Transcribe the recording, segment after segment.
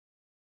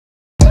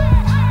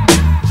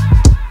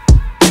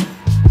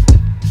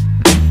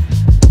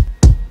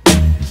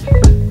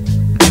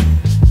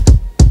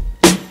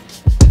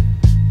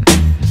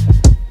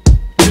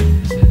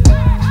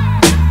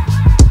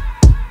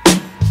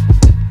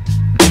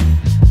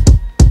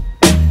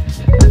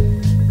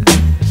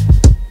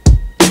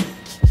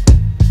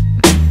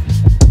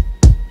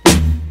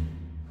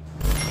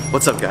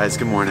What's up guys,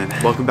 good morning.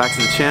 Welcome back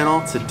to the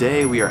channel.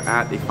 Today we are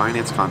at a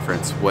finance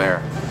conference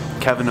where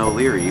Kevin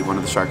O'Leary, one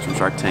of the sharks from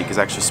Shark Tank, is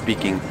actually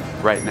speaking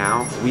right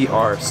now. We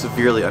are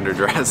severely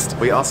underdressed.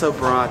 We also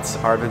brought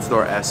our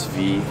Aventador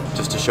SV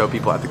just to show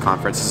people at the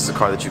conference. This is a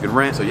car that you can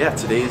rent. So yeah,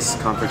 today's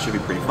conference should be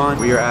pretty fun.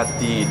 We are at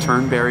the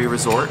Turnberry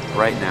Resort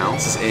right now.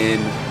 This is in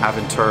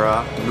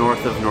Aventura,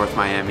 north of North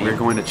Miami. We're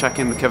going to check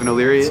in with Kevin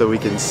O'Leary so we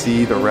can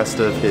see the rest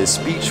of his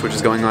speech, which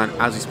is going on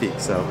as we speak.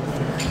 So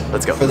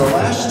let's go. For the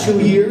last 2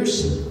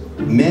 years,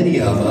 many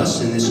of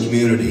us in this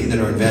community that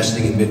are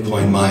investing in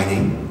Bitcoin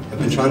mining have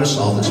been trying to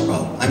solve this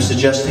problem. I'm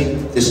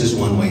suggesting this is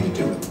one way to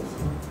do it.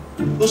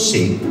 We'll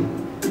see.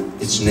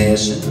 It's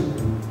nascent.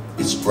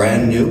 It's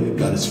brand new. It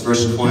got its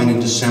first coin in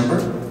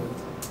December,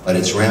 but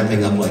it's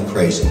ramping up like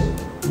crazy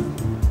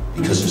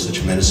because there's a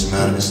tremendous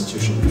amount of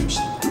institutional interest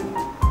in it.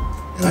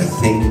 And I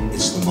think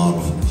it's the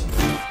model for the future.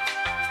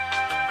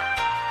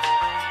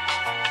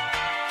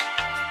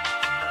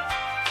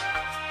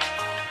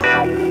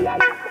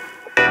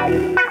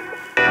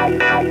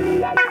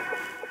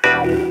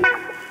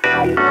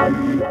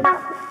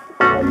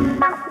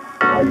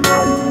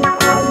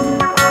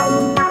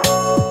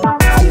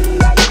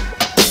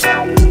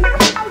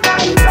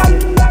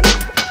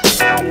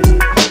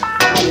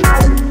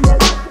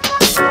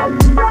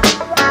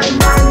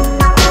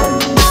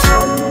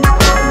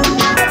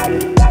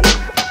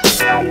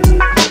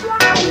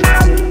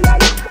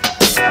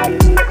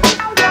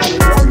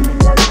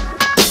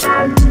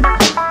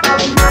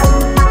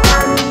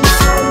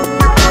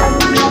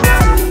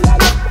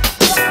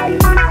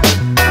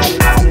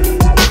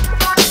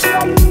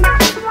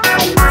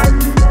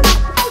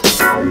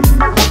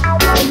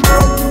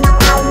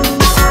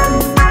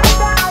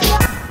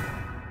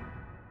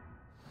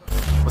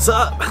 What's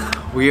up?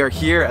 We are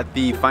here at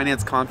the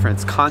finance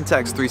conference,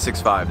 Context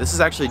 365. This is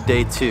actually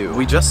day 2.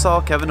 We just saw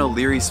Kevin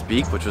O'Leary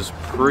speak, which was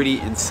pretty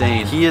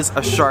insane. He is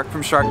a shark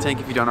from Shark Tank,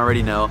 if you don't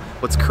already know.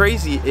 What's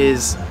crazy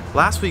is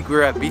last week we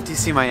were at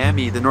BTC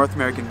Miami, the North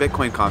American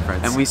Bitcoin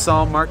conference, and we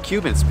saw Mark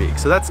Cuban speak.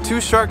 So that's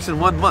 2 sharks in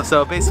 1 month.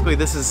 So basically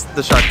this is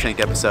the Shark Tank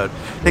episode.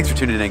 Thanks for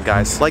tuning in,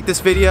 guys. Like this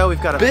video,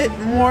 we've got a bit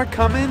more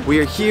coming. We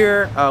are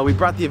here, we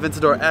brought the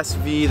Aventador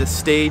SV. The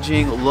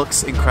staging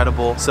looks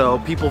incredible. So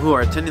people who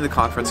are attending the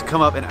conference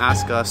come up and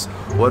ask us,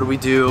 what do we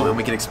do? And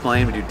we can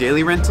explain. We do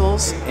daily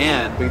rentals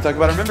and we can talk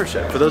about our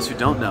membership. For those who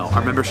don't know,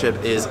 our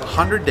membership is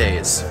 100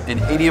 days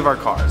in 80 of our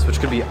cars, which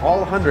could be all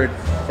 100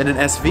 in an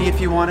SV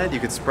if you wanted. You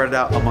could spread it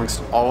out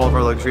amongst all of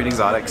our luxury and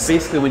exotics.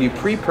 Basically, when you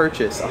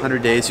pre-purchase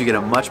 100 days, you get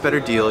a much better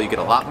deal. You get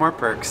a lot more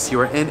perks. You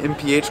are in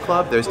MPH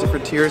Club. There's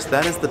different tiers.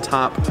 That is the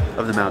top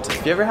of the mountain.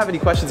 If you ever have any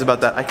questions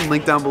about that, I can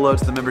link down below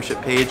to the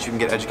membership page. You can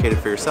get educated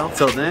for yourself.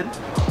 Till then,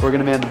 we're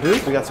gonna man the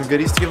booth. We got some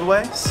goodies to give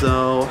away.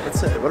 So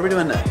that's it. What are we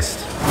doing next?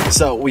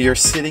 So we are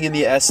sitting in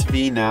the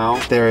SV now.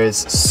 There is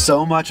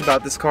so much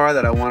about this car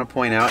that I want to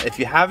point out. If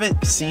you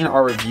haven't seen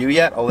our review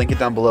yet, I'll link it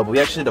down below, but we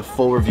actually did a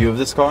full review of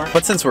this car.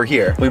 But since we're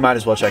here, we might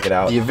as well check it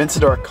out. The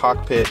Aventador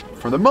cockpit,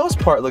 for the most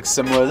part, looks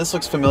similar. This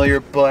looks familiar,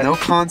 but no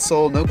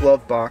console, no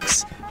glove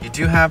box. You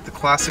do have the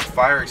classic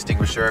fire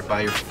extinguisher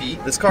by your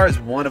feet. This car is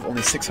one of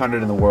only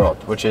 600 in the world,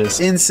 which is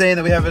insane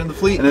that we have it in the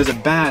fleet. And there's a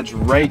badge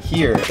right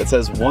here that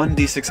says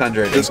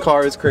 1D600. This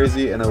car is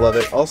crazy and I love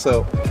it.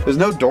 Also, there's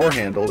no door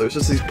handle. There's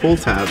just these pull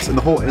tabs and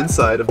the whole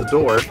inside of the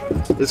door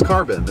is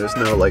carbon. There's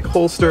no like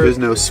holster, there's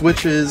no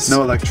switches,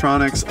 no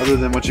electronics other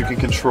than what you can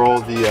control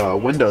the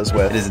windows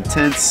with. It is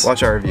intense.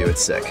 Watch our review,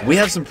 it's sick. We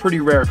have some pretty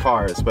rare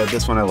cars, but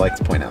this one I like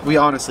to point out. We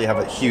honestly have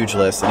a huge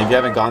list, and if you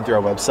haven't gone through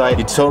our website,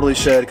 you totally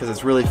should because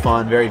it's really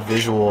fun, very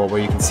visual,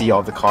 where you can see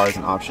all the cars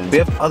and options. We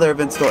have other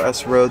Aventador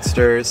S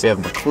Roadsters, we have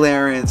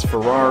McLarens,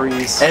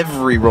 Ferraris,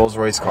 every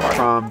Rolls-Royce car,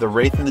 from the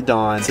Wraith and the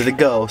Dawn to the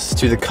Ghost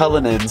to the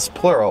Cullinans,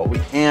 plural,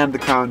 and the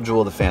crown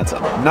jewel, the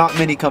Phantom. Not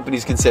many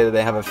companies can say that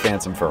they have a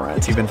Phantom for rent.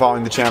 If you've been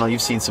following the channel,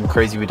 you've seen some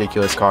crazy,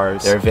 ridiculous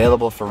cars. They're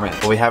available for rent.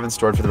 What we have in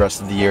store for the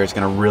rest of the year is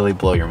going to really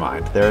blow your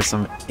mind. There are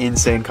some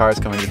insane cars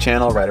coming to the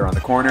channel right around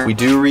the corner. We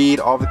do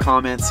read all the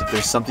comments. If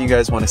there's something you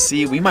guys want to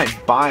see, we might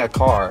buy a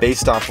car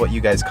based off what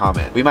you guys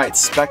comment. We might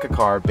spec a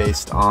car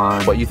based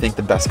on what you think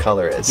the best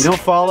color is. If you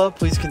don't follow,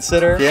 please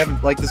consider. If you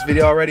haven't liked this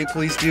video already,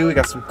 please do. We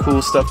got some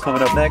cool stuff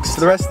coming up next. For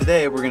the rest of the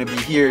day, we're going to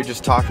be here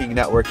just talking,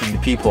 networking to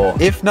people.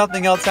 If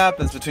nothing else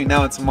happens between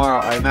now and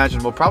tomorrow, I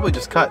imagine we'll probably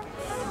just cut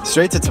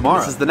straight to tomorrow.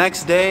 This is the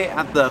next day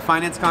at the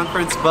finance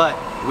conference, but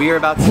we are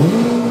about to...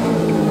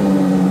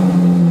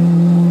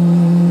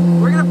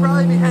 We're going to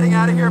probably be heading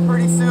out of here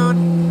pretty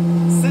soon.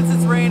 Since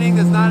it's raining,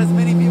 there's not as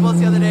many people as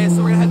the other day,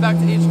 so we're gonna head back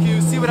to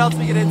HQ, see what else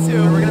we get into.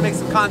 We're gonna make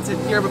some content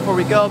here before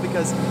we go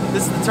because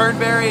this is the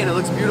Turnberry and it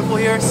looks beautiful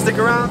here. Stick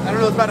around. I don't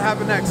know what's about to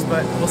happen next,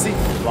 but we'll see.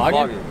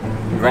 Vlogging?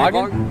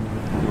 Vlogging?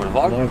 You wanna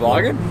vlog?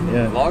 Vlogging?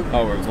 Yeah. Vlog?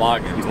 Oh, we're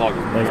vlogging. You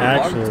vlogging? Like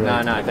actually?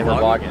 No, I think we're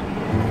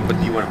vlogging. But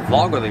do you want to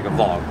vlog or like a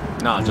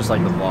vlog? No, just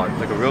like the vlog.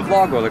 Like a real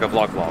vlog or like a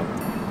vlog?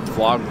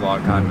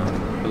 Vlog, kind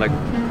of.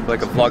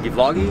 Like a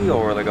vloggy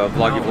or like a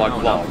vloggy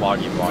vlog?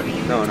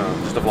 Vloggy. No,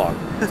 just a vlog.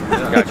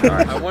 Gotcha. All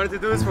right. I wanted to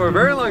do this for a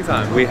very long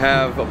time. We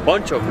have a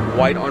bunch of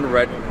white on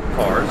red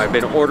cars. I've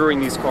been ordering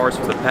these cars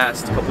for the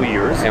past couple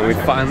years, and we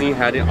finally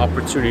had an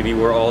opportunity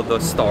where all the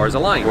stars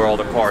align, where all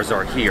the cars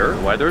are here.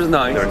 The weather is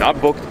nice, they're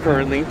not booked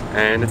currently,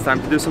 and it's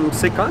time to do some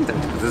sick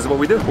content. This is what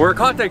we do. We're a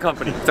content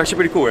company. It's actually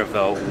pretty cool. We have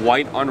the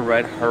white on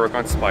red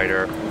Huracan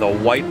Spider, the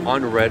white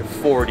on red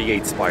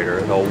 488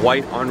 Spider, the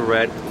white on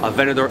red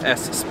Aventador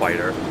S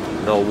Spider,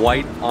 the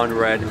white on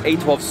red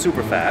A12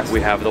 Superfast. We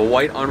have the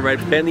white on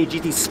red Bentley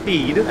GT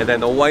Speed, and then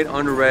the white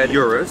on red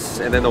Urus,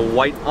 and then the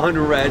white on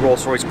red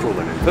Rolls-Royce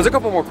Cullinan. There's a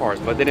couple more cars,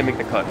 but they didn't make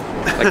the cut.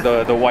 Like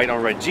the white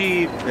on red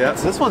Jeep. Yeah,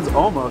 so this one's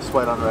almost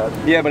white on red.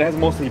 Yeah, but it has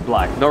mostly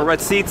black. No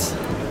red seats.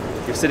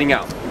 You're sitting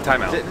out.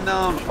 Time out. Didn't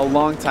a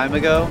long time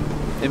ago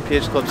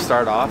MPH Club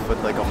start off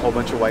with like a whole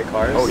bunch of white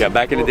cars? Oh yeah,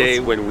 back in the day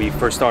when we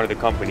first started the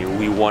company,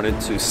 we wanted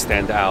to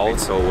stand out.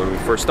 So when we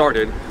first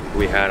started,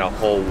 we had a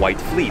whole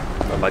white fleet,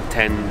 about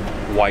 10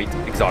 white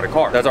exotic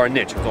cars. That's our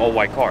niche, it was all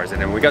white cars.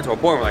 And then we got to a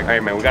point where we're like, hey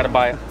man, we gotta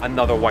buy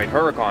another white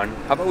Huracan.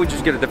 How about we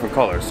just get a different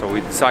color? So we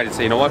decided to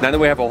say, you know what, now that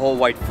we have a whole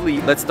white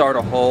fleet, let's start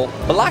a whole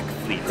black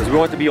fleet. Because we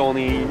want it to be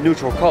only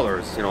neutral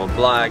colors, you know,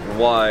 black and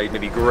white,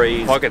 maybe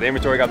gray. Okay, the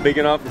inventory got big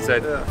enough and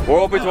said,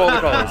 we're open to all the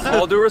colors.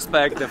 All due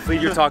respect, the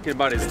fleet you're talking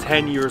about is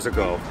 10 years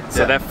ago.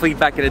 So that fleet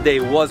back in the day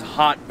was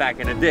hot back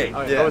in the day.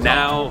 Oh, yeah.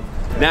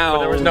 Now, but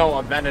there was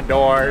no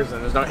Aventadors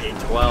and there's no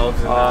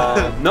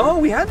 812s. No,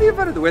 we had the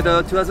Aventador. We had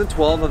the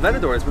 2012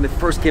 Aventadors when they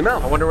first came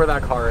out. I wonder where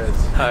that car is.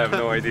 I have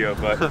no idea,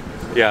 but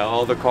yeah,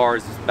 all the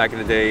cars back in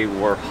the day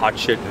were hot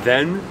shit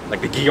then. Like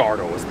the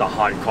Gallardo was the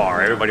hot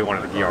car. Everybody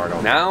wanted the Gallardo.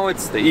 Now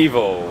it's the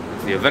Evo,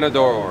 it's the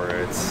Aventador,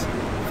 it's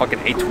fucking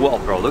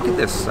 812, bro. Look at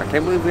this. I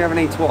can't believe we have an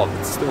 812.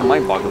 It's still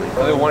mind-boggling.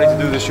 I've been wanting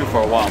to do this shoot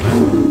for a while,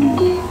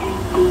 man.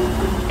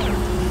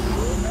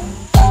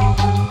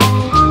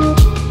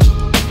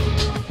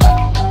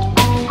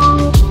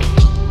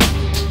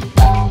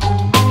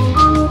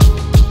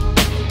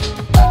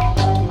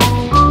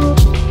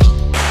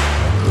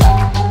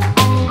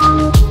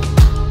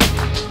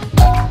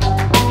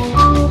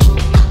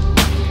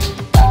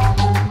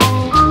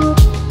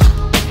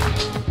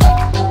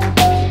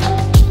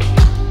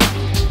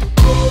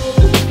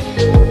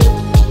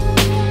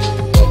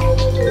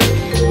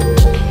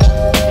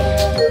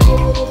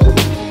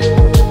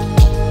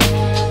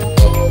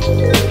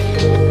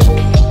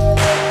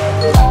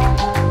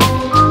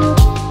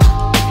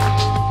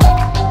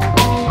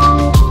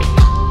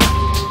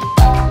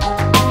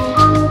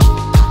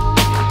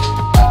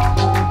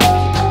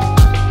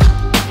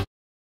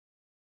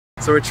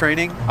 So we're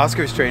training,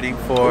 Oscar's training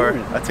for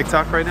a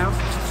TikTok right now,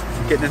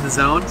 getting in the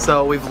zone.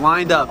 So we've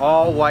lined up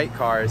all white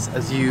cars,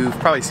 as you've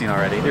probably seen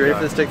already. You ready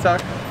for this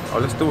TikTok? Oh,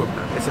 let's do it,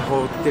 man. It's a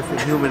whole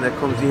different human that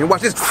comes in here.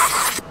 Watch this.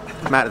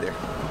 I'm out of there.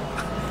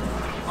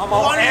 I'm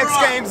on X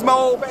Games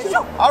mode, baby.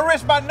 I'll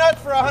risk my nuts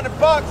for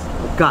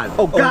 $100. God.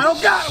 Oh God, oh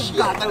God, oh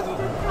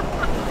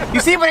God. You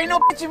see, but ain't no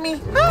bitch in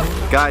me.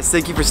 Guys,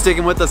 thank you for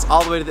sticking with us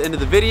all the way to the end of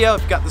the video.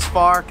 If you got this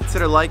far,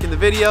 consider liking the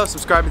video,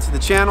 subscribing to the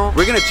channel.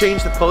 We're gonna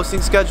change the posting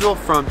schedule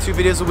from 2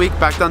 videos a week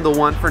back down to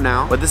 1 for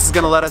now. What this is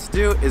gonna let us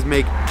do is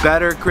make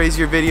better,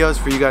 crazier videos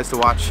for you guys to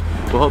watch.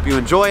 We'll hope you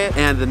enjoy it.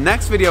 And the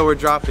next video we're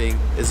dropping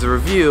is a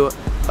review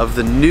of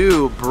the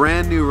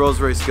brand new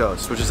Rolls-Royce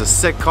Ghost, which is a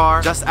sick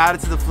car, just added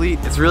to the fleet.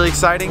 It's really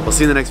exciting. We'll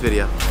see you in the next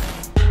video.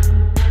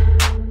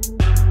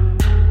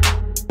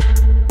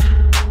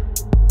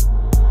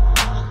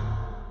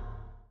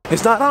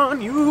 It's not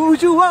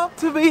unusual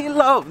to be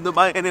loved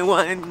by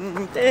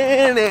anyone.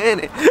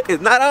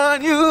 It's not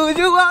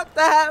unusual to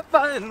have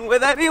fun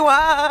with anyone.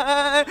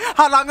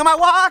 How long am I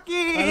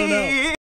walking? I don't know.